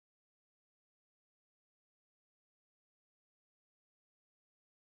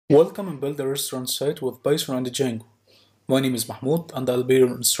Welcome and build a restaurant site with Python and Django. My name is Mahmoud and I'll be your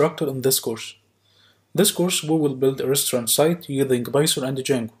instructor in this course. This course we will build a restaurant site using Python and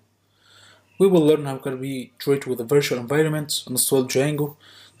Django. We will learn how can we treat with the virtual environments, install Django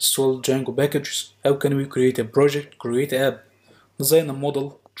packages, how can we create a project, create an app, design a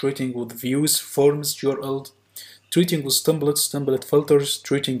model, treating with views, forms, URLs, treating with template filters,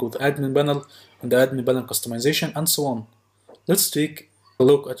 treating with admin panel and the admin panel customization, and so on. Let's take a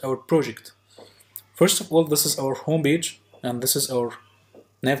look at our project. First of all, this is our home page and this is our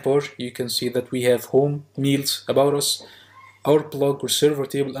navbar. You can see that we have home, meals, about us, our blog or server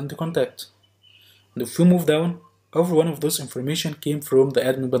table, and the contact. And if we move down, every one of those information came from the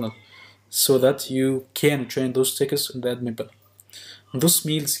admin panel, so that you can train those tickets in the admin panel. And those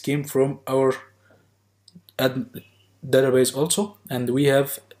meals came from our database also, and we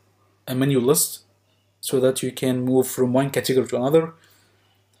have a menu list so that you can move from one category to another.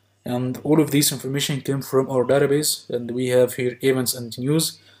 And all of these information came from our database, and we have here events and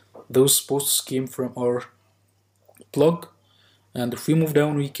news. Those posts came from our blog, and if we move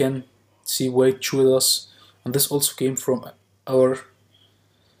down we can see why it chose us, and this also came from our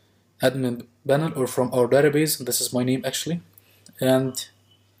admin panel or from our database, and this is my name actually. And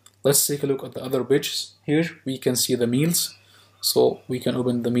let's take a look at the other pages. Here we can see the meals, so we can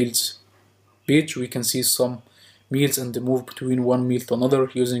open the meals page. We can see some meals and move between one meal to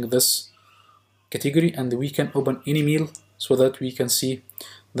another using this category, and we can open any meal so that we can see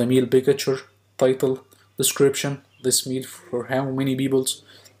the meal picture, title, description, this meal for how many people,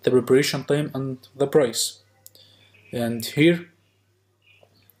 the preparation time, and the price. And here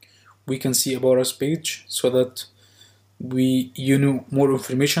we can see about us page so that you know more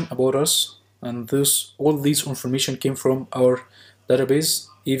information about us, and all these information came from our database,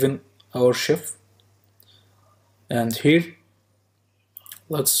 even our chef. And here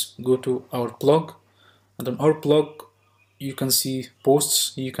let's go to our blog, and on our blog you can see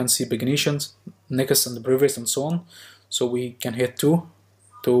posts, you can see beginations, next and previous, and so on. So we can hit 2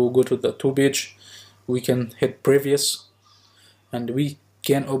 to go to the 2 page, we can hit previous, and we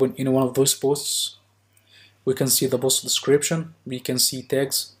can open any one of those posts. We can see the post description, we can see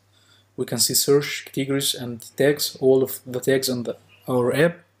tags, we can see search categories and tags, all of the tags in our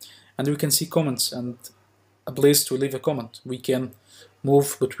app, and we can see comments and a place to leave a comment. We can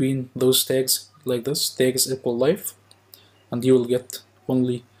move between those tags like this, tags equal live, and you will get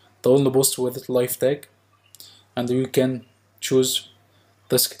only the only post with live tag. And you can choose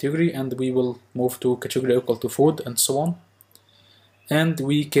this category, and we will move to category equal to food, and so on. And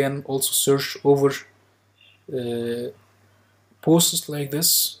we can also search over posts like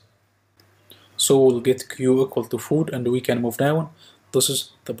this, so we'll get Q equal to food, and we can move down. This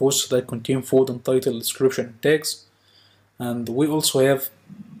is the posts that contain food and title, description, and tags. And we also have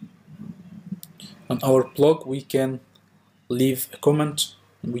on our blog, we can leave a comment,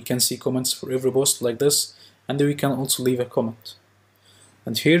 and we can see comments for every post like this, and we can also leave a comment.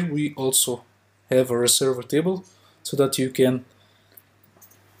 And here we also have a reserver table so that you can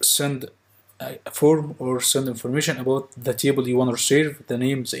send a form or send information about the table you want to reserve, the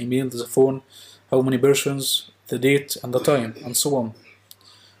name, the email, the phone, how many persons, the date and the time, and so on.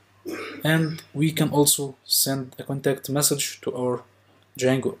 And we can also send a contact message to our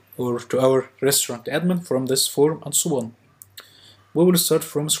Django or to our restaurant admin from this form, and so on. We will start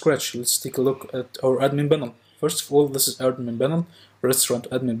from scratch. Let's take a look at our admin panel. First of all, this is admin panel, restaurant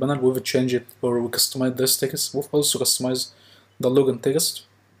admin panel. We've changed it, or we customized this text. We've also customized the login text,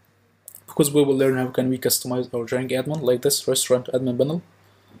 because we will learn how can we customize our Django admin like this, restaurant admin panel.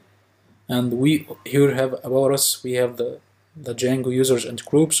 And we here have about us, we have the Django users and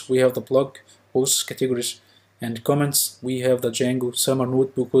groups, we have the blog, posts, categories, and comments. We have the Django summer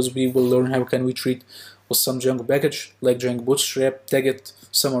note, because we will learn how can we treat with some Django package like Django Bootstrap, Tagit,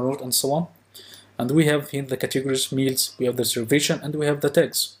 summer note, and so on. And we have here the categories, meals, we have the reservation, and we have the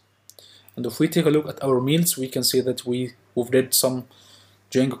tags. And if we take a look at our meals, we can see that we've did some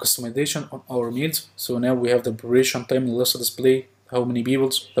Django customization on our meals. So now we have the preparation time, the list display, how many people,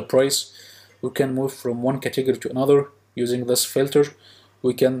 the price. We can move from one category to another using this filter.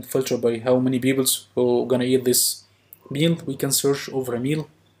 We can filter by how many people who are gonna eat this meal. We can search over a meal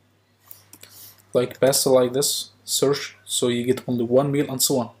like pasta like this, search, so you get only one meal, and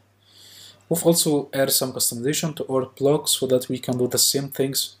so on. We've also added some customization to our blog so that we can do the same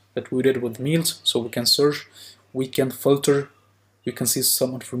things that we did with meals. So we can search, we can filter, we can see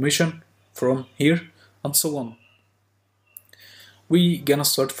some information from here, and so on. We gonna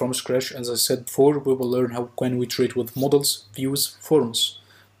start from scratch. As I said before, we will learn how can we treat with models, views, forms,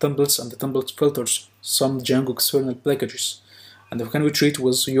 templates and the template filters, some Django external packages, and how can we treat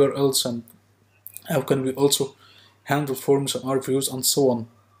with URLs, and how can we also handle forms and our views and so on.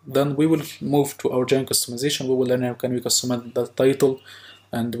 Then we will move to our Django customization. We will learn how can we customize the title,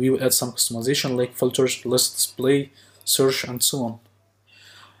 and we will add some customization like filters, list display, search, and so on.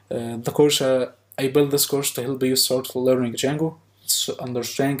 The course I built this course to help you start learning Django,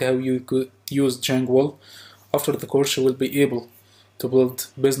 understanding how you could use Django well. After the course, you will be able to build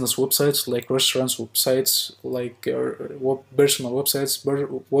business websites like restaurants websites, like personal websites,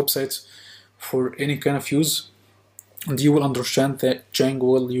 websites for any kind of use. And you will understand that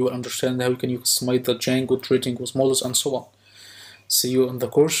Django well. You will understand how can you customize the Django treating with models and so on. See you in the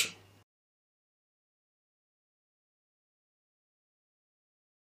course.